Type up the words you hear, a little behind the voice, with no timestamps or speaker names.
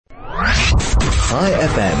High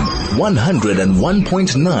FM,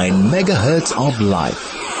 101.9 megahertz of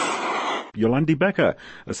life. Jolandi Becker,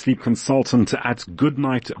 a sleep consultant at Good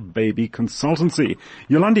Night Baby Consultancy.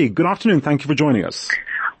 Jolandi, good afternoon. Thank you for joining us.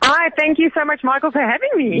 Hi, thank you so much, Michael, for having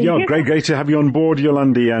me. Yeah, great to have you on board,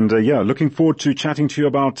 Jolandi. And looking forward to chatting to you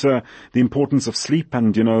about the importance of sleep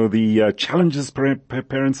and, the challenges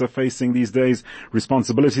parents are facing these days,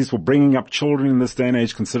 responsibilities for bringing up children in this day and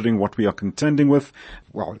age, considering what we are contending with.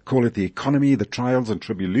 Well, call it the economy, the trials and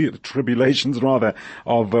tribulations, rather,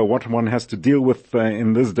 of what one has to deal with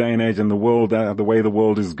in this day and age and the world, the way the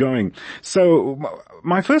world is going. So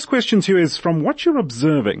my first question to you is, from what you're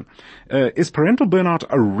observing, is parental burnout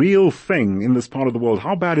a real thing in this part of the world?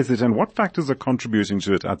 How bad is it, and what factors are contributing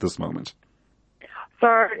to it at this moment?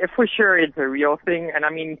 So, for sure, it's a real thing. And I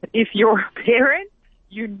mean, if you're a parent,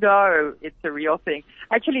 you know it's a real thing.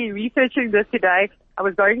 Actually, researching this today, I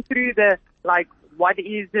was going through what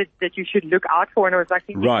is it that you should look out for? And I was like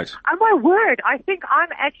thinking, right. Oh my word, I think I'm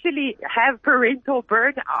actually have parental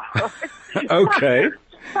burnout. Okay.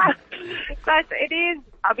 But it is,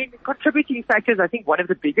 contributing factors. I think one of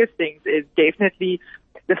the biggest things is definitely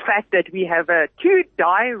the fact that we have a too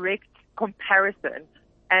direct comparison,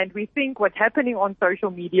 and we think what's happening on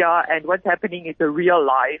social media and what's happening is a real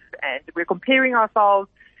life, and we're comparing ourselves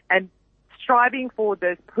and striving for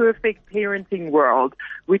this perfect parenting world,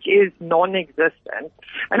 which is non-existent.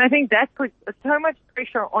 And I think that puts so much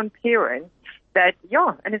pressure on parents that,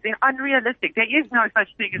 and it's unrealistic. There is no such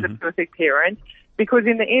thing as a perfect parent. Because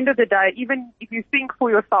in the end of the day, even if you think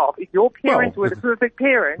for yourself, if your parents were the perfect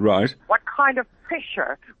parent, right, what kind of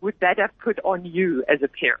pressure would that have put on you as a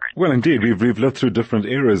parent? Well, indeed, we've lived through different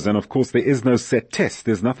eras, and of course there is no set test.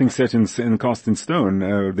 There's nothing set in cast in stone.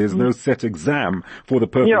 There's no set exam for the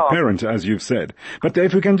perfect parent, as you've said. But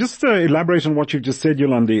if we can just elaborate on what you've just said,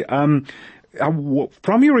 Jolandi.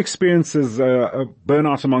 From your experiences,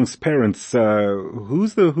 burnout amongst parents,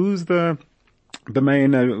 who's the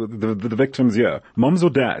main, the victims here? Moms or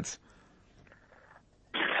dads?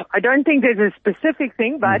 I don't think there's a specific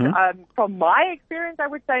thing, but from my experience, I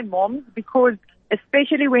would say moms, because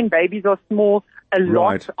especially when babies are small, a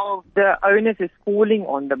lot of the onus is falling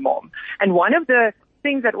on the mom. And one of the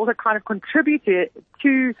things that also kind of contributed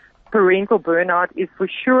to parental burnout is for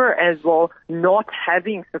sure as well not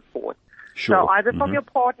having support. Sure. So either from your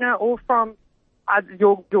partner or from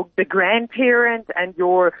the grandparent and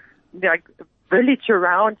your village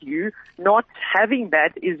around you, not having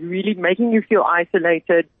that is really making you feel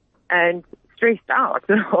isolated and stressed out,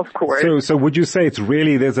 of course. So would you say it's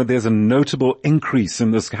really, there's a notable increase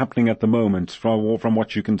in this happening at the moment from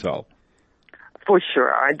what you can tell? For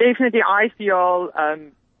sure. Definitely, I feel,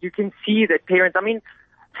 you can see that parents,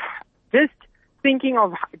 just thinking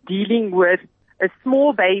of dealing with a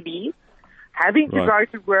small baby, having to go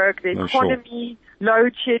to work, the economy,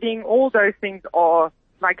 load shedding, all those things are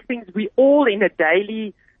like things we all in a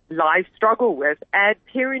daily life struggle with. Add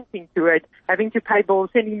parenting to it, having to pay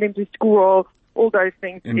bills, sending them to school, all those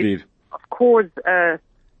things. Indeed. Is, of course,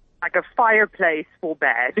 like a fireplace for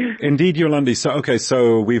bad. Indeed, Jolandi.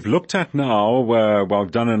 So we've looked at now,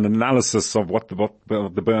 done an analysis of what the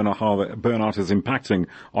burnout, how the burnout is impacting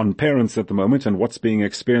on parents at the moment and what's being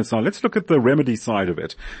experienced now. Let's look at the remedy side of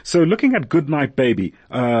it. So looking at Good Night Baby,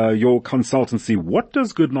 your consultancy, what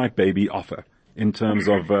does Good Night Baby offer in terms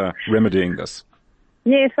of remedying this?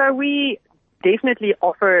 Yeah, so we definitely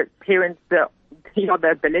offer parents the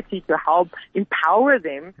ability to help empower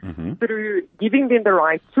them through giving them the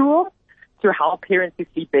right tools to help parents to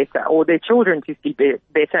sleep better, or their children to sleep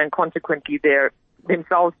better, and consequently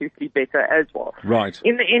themselves to sleep better as well. Right.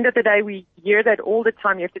 In the end of the day, we hear that all the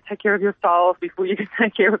time. You have to take care of yourself before you can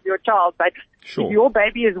take care of your child. But if your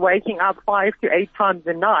baby is waking up 5 to 8 times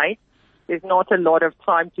a night, there's not a lot of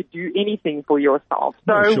time to do anything for yourself.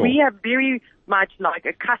 So we have very much like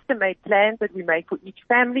a custom-made plan that we make for each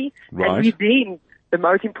family. Right. And we then, the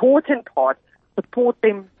most important part, support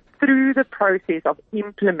them through the process of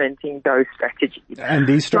implementing those strategies. And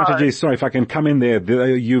these strategies, sorry if I can come in there,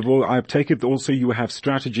 I take it also you have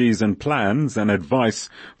strategies and plans and advice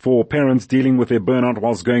for parents dealing with their burnout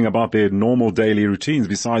whilst going about their normal daily routines,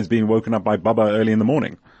 besides being woken up by Baba early in the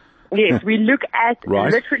morning. Yes, we look at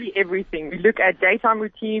literally everything. We look at daytime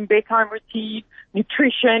routine, bedtime routine,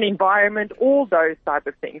 nutrition, environment, all those type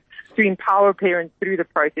of things to empower parents through the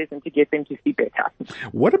process and to get them to sleep better.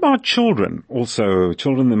 What about children also,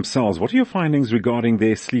 children themselves? What are your findings regarding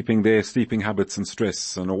their sleeping habits and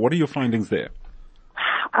stress? And what are your findings there?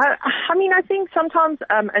 I think sometimes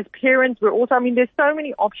as parents, we're also, there's so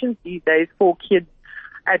many options these days for kids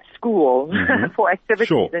at school for activities.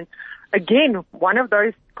 Sure. And again, one of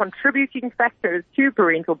those contributing factors to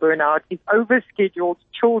parental burnout is overscheduled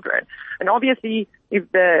children. And obviously,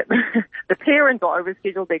 if the the parents are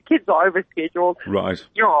overscheduled, their kids are overscheduled. Right.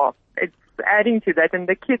 Yeah, it's adding to that. And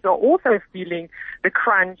the kids are also feeling the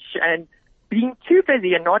crunch and being too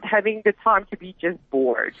busy and not having the time to be just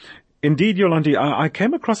bored. Indeed, Jolandi, I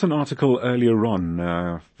came across an article earlier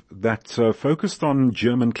on that focused on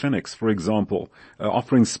German clinics, for example,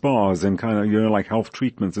 offering spas and kind of, like health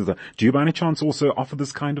treatments. Do you by any chance also offer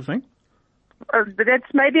this kind of thing?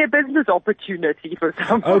 That's maybe a business opportunity for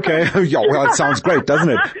some. Okay. Yeah, well, it sounds great, doesn't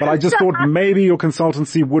it? But I just thought maybe your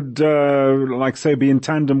consultancy would, say, be in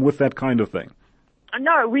tandem with that kind of thing.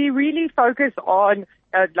 No, we really focus on,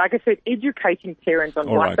 like I said, educating parents on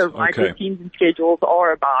what the right routines and schedules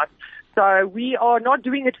are about. So we are not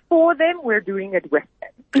doing it for them, we're doing it with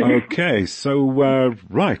them. Okay, so,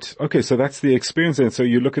 right. Okay, so that's the experience then. So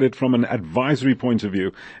you look at it from an advisory point of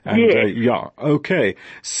view. And, yes. Okay.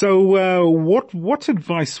 So, what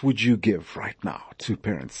advice would you give right now to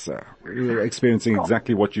parents, experiencing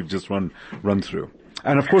exactly what you've just run through?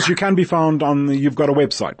 And of course, you can be found you've got a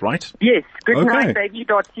website, right? Yes,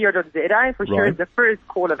 goodnightbaby.co.za for sure is the first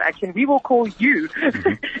call of action. We will call you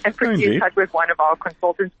and put you in touch with one of our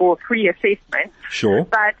consultants for a free assessment. Sure.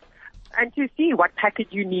 And to see what package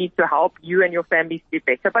you need to help you and your family do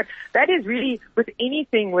better. But that is really with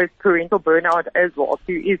anything with parental burnout as well,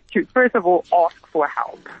 is to first of all ask for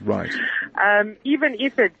help. Right. Even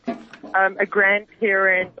if it's a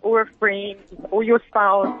grandparent or a friend or your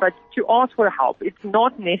spouse, but to ask for help. It's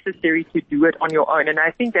not necessary to do it on your own. And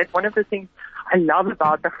I think that's one of the things I love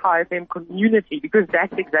about the High FM community, because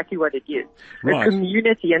that's exactly what it is. Right. A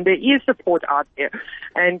community, and there is support out there.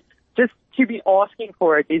 And just to be asking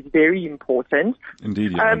for it is very important.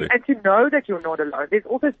 Indeed, and to know that you're not alone. There's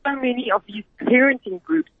also so many of these parenting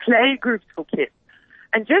groups, play groups for kids.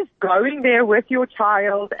 And just going there with your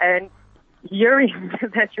child and hearing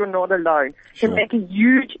that you're not alone can make a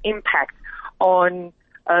huge impact on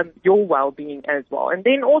your well-being as well. And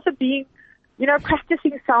then also being,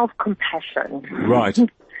 practicing self-compassion. Right.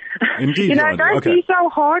 Indeed. Don't be so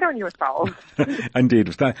hard on yourself. Indeed.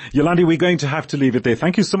 Jolandi, we're going to have to leave it there.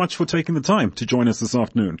 Thank you so much for taking the time to join us this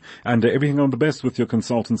afternoon. And everything on the best with your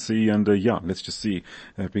consultancy. And let's just see.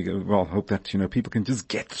 Hope that, people can just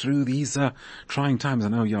get through these trying times. I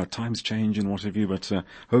know, times change and what have you, but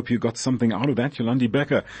hope you got something out of that. Jolandi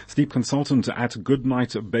Becker, sleep consultant at Good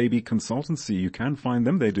Night Baby Consultancy. You can find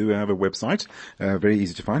them. They do have a website. Very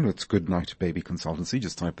easy to find. It's Good Night Baby Consultancy.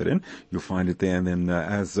 Just type that in. You'll find it there. And then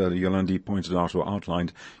as Jolandi pointed out or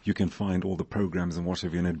outlined, you can find all the programs and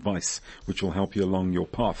whatever and advice which will help you along your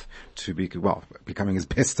path to becoming as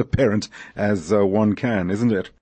best a parent as one can, isn't it?